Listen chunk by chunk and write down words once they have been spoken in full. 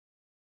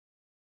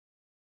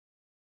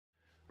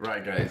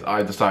Right guys,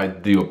 I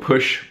decided to do a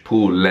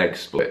push-pull leg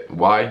split.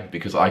 Why?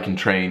 Because I can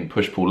train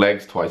push-pull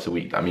legs twice a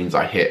week. That means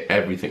I hit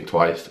everything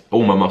twice,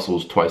 all my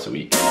muscles twice a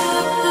week.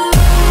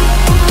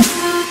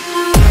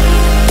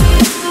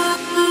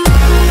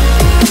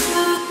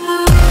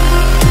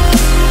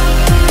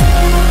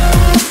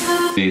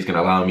 It's going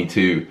to allow me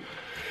to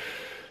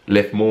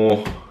lift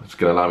more, it's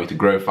going to allow me to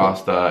grow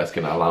faster, it's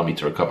going to allow me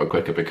to recover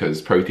quicker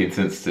because protein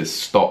synthesis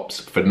stops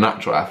for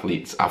natural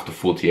athletes after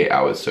 48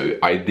 hours. So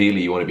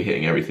ideally you want to be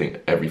hitting everything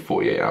every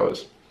 48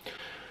 hours.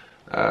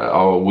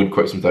 I would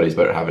quote some studies,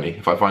 but I don't have any.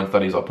 If I find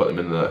studies, I'll put them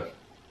in the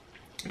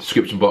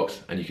description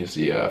box and you can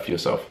see for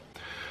yourself.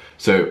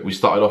 So we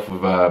started off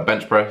with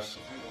bench press.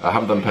 I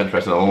haven't done bench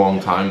press in a long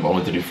time, but I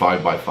wanted to do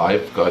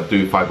 5x5. Got to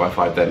do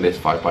 5x5 deadlifts,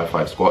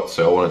 5x5 squats.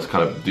 So I wanted to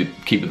kind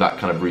of keep that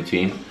kind of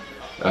routine.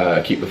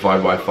 Keep the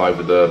 5x5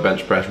 with the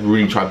bench press.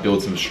 Really try to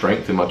build some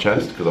strength in my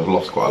chest because I've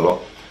lost quite a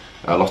lot.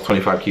 I lost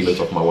 25 kilos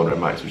off my 1 rep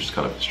max, which is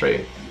kind of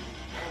frustrating.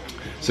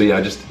 So yeah,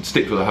 I just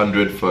stick with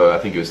 100 for I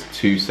think it was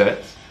 2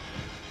 sets.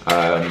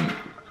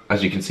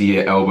 As you can see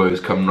here,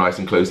 elbows come nice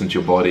and close into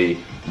your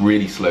body.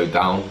 Really slowed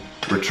down.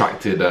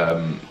 Retracted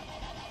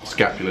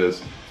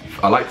scapulars.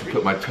 I like to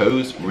put my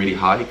toes really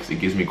high because it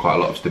gives me quite a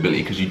lot of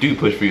stability, because you do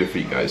push through your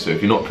feet, guys. So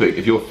if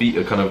your feet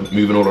are kind of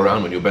moving all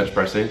around when you're bench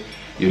pressing,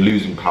 you're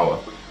losing power.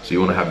 So you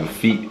want to have your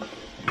feet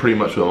pretty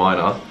much where mine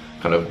are,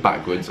 kind of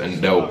backwards, and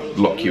they'll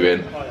lock you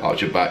in,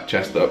 arch your back,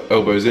 chest up,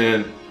 elbows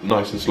in,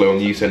 nice and slow on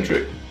the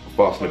eccentric,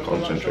 fast on the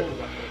concentric.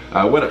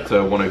 I went up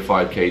to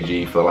 105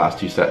 kg for the last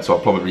 2 sets, so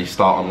I'll probably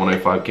start on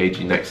 105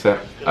 kg next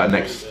set,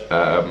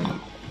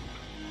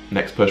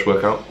 next push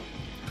workout.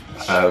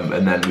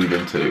 And then move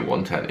into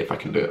 110 if I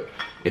can do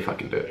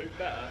it.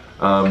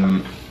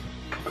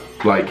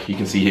 Like you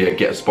can see here,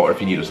 get a spotter if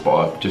you need a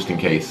spotter, just in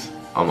case.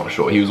 I'm not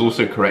sure. He was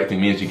also correcting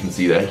me, as you can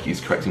see there.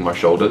 He's correcting my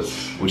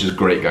shoulders, which is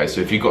great, guys.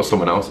 So if you've got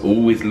someone else,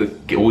 always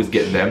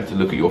get them to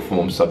look at your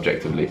form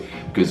subjectively,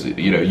 because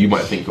you know you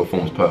might think your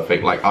form's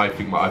perfect. Like I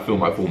feel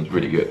my form's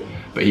really good,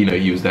 but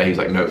he was there. He's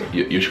like, no,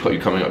 you're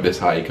coming up this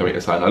high, you're coming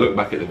this high. And I look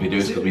back at the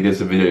videos because we did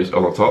some videos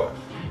on the top.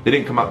 They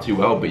didn't come out too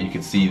well, but you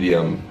could see the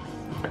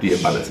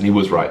imbalance, and he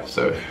was right.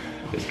 So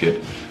it's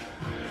good.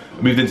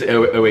 Moved into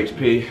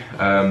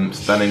OHP,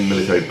 standing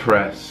military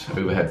press,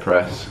 overhead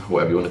press,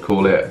 whatever you want to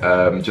call it.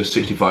 Just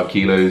 65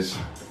 kilos.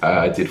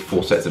 I did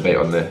 4 sets of 8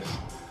 on this.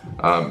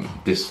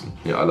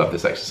 I love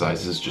this exercise.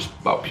 This is just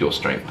about pure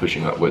strength,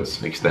 pushing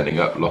upwards, extending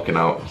up, locking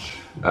out.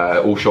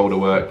 All shoulder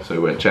work, so we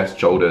went chest,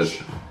 shoulders.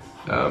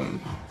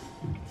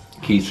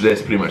 Keys to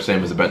this, pretty much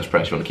same as the bench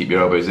press. You want to keep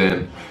your elbows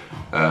in,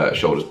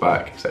 shoulders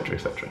back, etc.,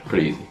 etc.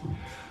 Pretty easy.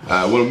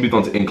 We'll move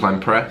on to incline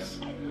press.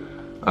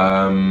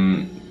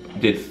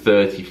 Did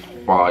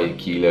 35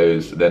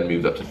 kilos, then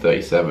moved up to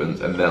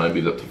 37s, and then I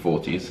moved up to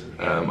 40s.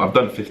 I've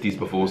done 50s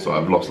before, so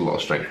I've lost a lot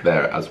of strength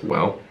there as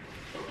well.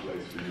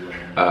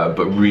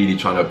 But really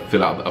trying to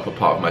fill out the upper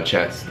part of my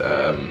chest,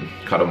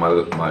 kind of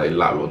my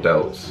lateral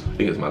delts. I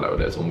think it's my lateral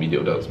delts or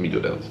medial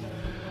delts.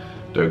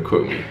 Don't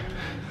quote me.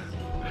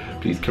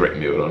 Please correct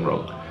me if I'm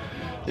wrong.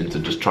 Into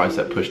just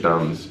tricep push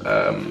downs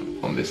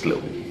on this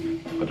little,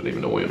 I don't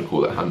even know what you want to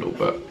call that handle,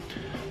 but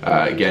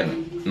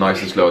again,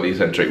 nice and slow on the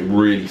eccentric,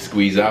 really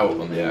squeeze out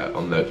on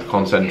the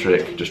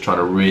concentric, just trying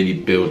to really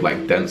build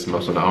like dense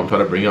muscle. Now I'm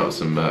trying to bring out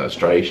some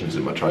striations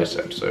in my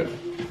triceps, so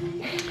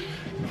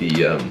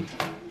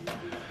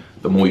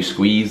the more you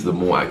squeeze, the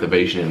more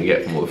activation you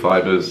get from all the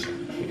fibers,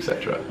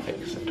 etc.,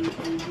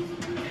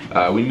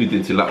 etc. We moved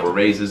into lateral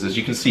raises. As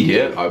you can see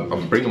here,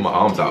 I'm bringing my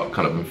arms out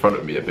kind of in front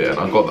of me a bit, and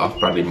I've got that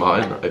Bradley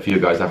Martin. If you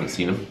guys haven't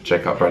seen him,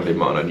 check out Bradley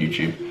Martin on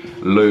YouTube.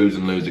 Loads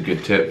and loads of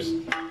good tips,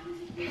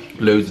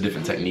 loads of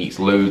different techniques,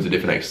 loads of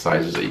different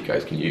exercises that you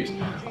guys can use.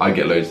 I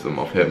get loads of them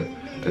off him,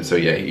 and so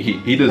yeah,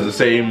 he does the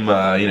same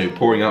you know,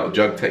 pouring out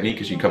jug technique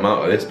as you come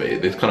out of this, but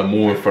it's kind of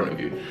more in front of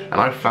you. And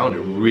I found it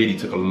really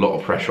took a lot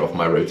of pressure off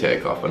my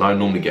rotator cuff, and I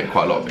normally get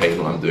quite a lot of pain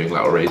when I'm doing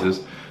lateral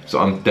raises. So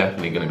I'm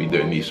definitely going to be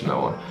doing these from now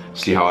on.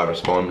 See how I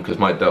respond, because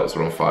my delts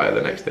were on fire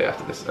the next day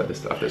after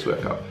this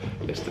workout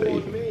yesterday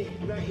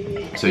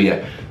evening. So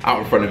yeah,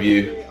 out in front of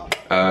you,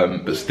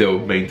 but still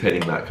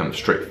maintaining that kind of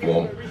strict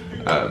form.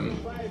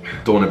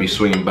 Don't want to be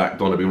swinging back,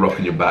 don't want to be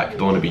rocking your back,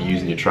 don't want to be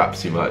using your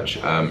traps too much.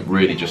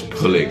 Really just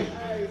pulling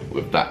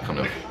with that kind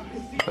of,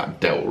 that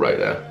delt right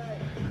there.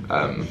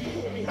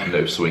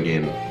 No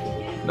swinging,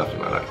 nothing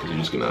like that, because you're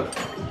just going to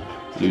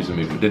lose the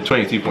movement. Did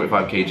 22.5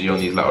 kg on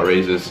these lateral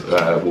raises.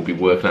 We'll be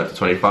working out to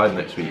 25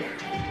 next week.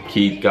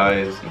 Key,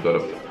 guys, you've got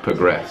to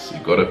progress.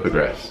 You've got to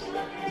progress.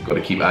 You've got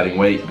to keep adding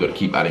weight. You've got to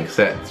keep adding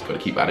sets. You've got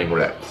to keep adding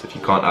reps. If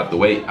you can't add the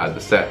weight, add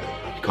the set.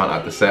 If you can't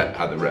add the set,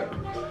 add the rep.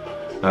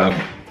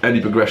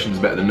 Any progression is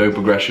better than no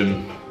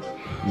progression.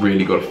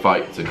 Really got to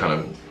fight to kind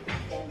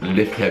of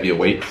lift heavier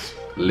weights,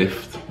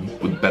 lift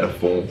with better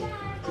form,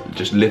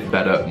 just lift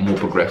better, more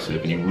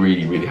progressive, and you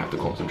really have to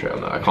concentrate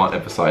on that. I can't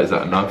emphasize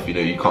that enough. You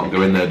know, you can't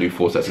go in there and do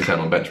 4 sets of 10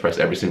 on bench press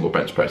every single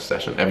bench press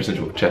session, every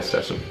single chest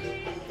session,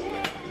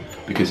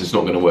 because it's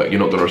not going to work. You're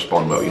not going to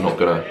respond well. You're not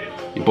going to,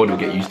 your body will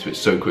get used to it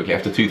so quickly.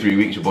 After 2-3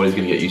 weeks, your body's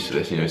going to get used to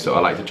this, you know. So I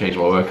like to change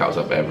my workouts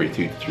up every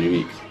 2 to 3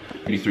 weeks.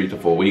 maybe 3 to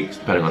 4 weeks,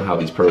 depending on how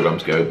these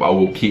programs go. But I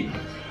will keep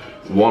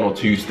 1 or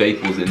 2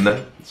 staples in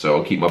there. So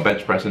I'll keep my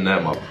bench press in there,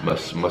 my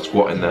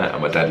squat in there,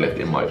 and my deadlift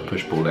in my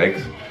push-pull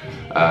legs.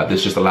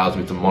 This just allows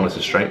me to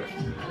monitor strength.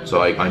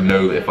 So I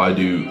know that if I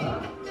do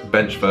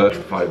bench first,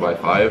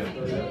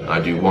 5x5, and I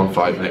do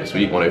 105 next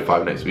week,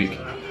 105 next week,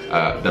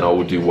 then I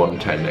will do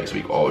 110 next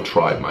week, or I'll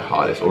try my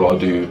hardest, or I'll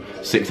do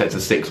 6 sets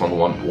of 6 on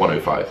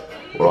 105,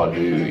 or I'll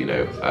do, you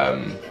know,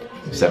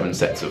 7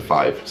 sets of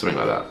 5, something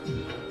like that.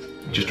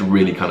 Just to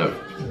really kind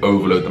of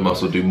overload the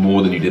muscle, do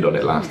more than you did on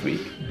it last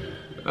week.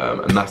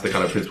 And that's the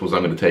kind of principles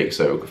I'm going to take.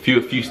 So a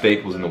few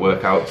staples in the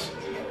workouts,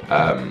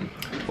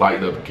 like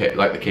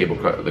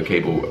the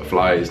cable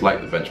flies,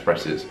 like the bench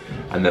presses,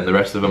 and then the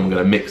rest of them I'm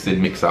going to mix in,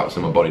 mix out,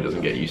 so my body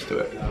doesn't get used to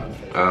it.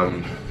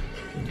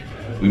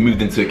 We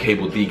moved into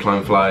cable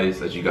decline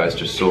flies, as you guys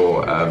just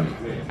saw,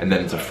 and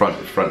then into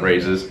front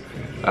raises.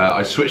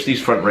 I switched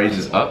these front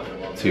raises up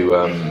to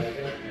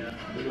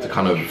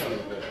kind of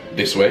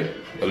this way.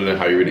 I don't know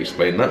how you really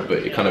explain that, but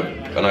it kind of,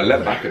 and I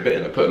leant back a bit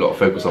and I put a lot of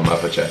focus on my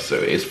upper chest. So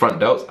it's front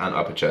delts and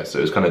upper chest. So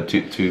it's kind of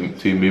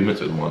two movements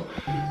with one.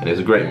 And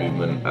it's a great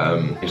movement.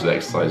 Change the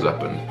exercise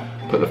up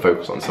and put the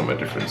focus on somewhere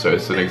different. So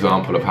it's an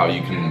example of how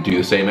you can do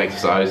the same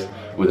exercise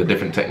with a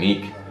different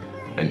technique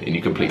and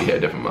you completely hit a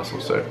different muscle.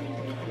 So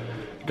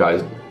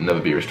guys,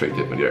 never be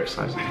restricted when you're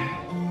exercising.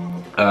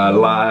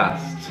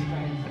 Last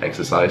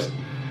exercise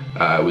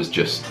was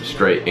just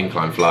straight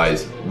incline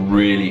flies,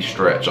 really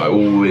stretch. I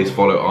always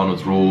follow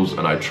Arnold's rules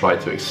and I try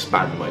to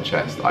expand my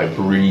chest. I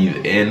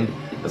breathe in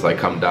as I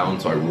come down,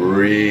 so I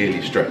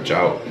really stretch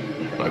out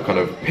and I kind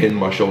of pin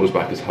my shoulders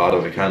back as hard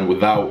as I can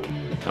without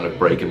kind of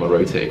breaking my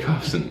rotator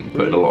cuffs and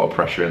putting a lot of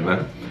pressure in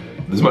there.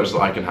 As much as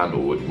I can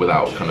handle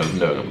without kind of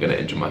knowing I'm going to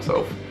injure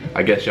myself.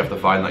 I guess you have to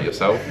find that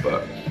yourself,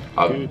 but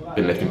I've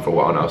been lifting for a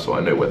while now, so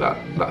I know where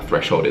that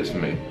threshold is for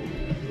me.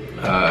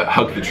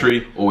 Hug the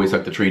tree, always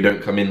hug the tree,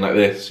 don't come in like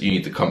this. You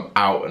need to come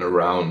out and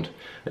around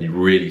and you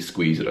really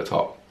squeeze at the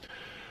top.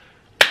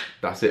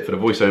 That's it for the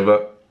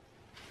voiceover.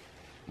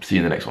 See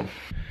you in the next one.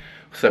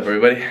 What's up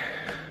everybody?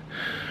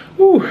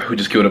 Woo, we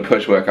just killed a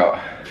push workout.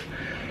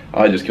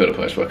 I just killed a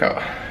push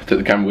workout. Took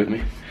the camera with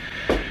me.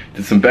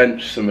 Did some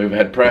bench, some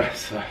overhead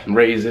press, some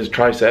raises,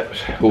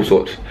 triceps, all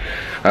sorts.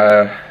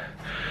 I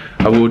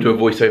will do a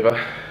voiceover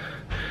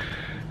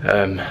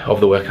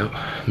of the workout,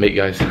 make you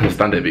guys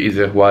understand it a bit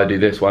easier why I do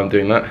this, why I'm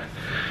doing that.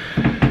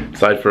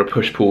 Decided for a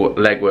push-pull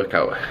leg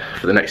workout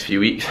for the next few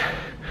weeks.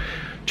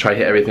 Try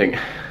hit everything.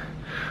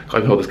 Can't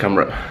even hold this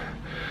camera up.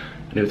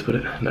 I need to put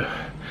it? No.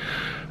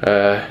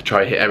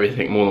 Try hit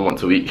everything more than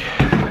once a week.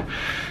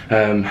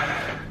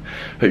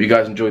 Hope you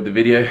guys enjoyed the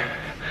video.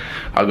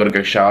 I've got to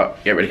go shower,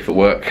 get ready for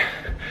work.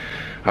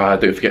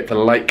 Don't forget to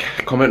like,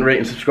 comment, rate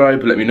and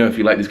subscribe. Let me know if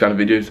you like these kind of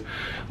videos.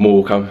 More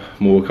will come,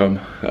 more will come.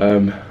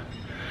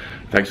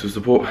 Thanks for the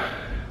support.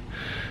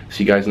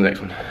 See you guys in the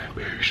next one.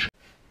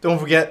 Don't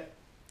forget,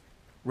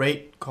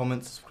 rate,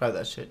 comment, subscribe,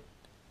 that shit.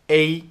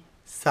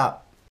 ASAP.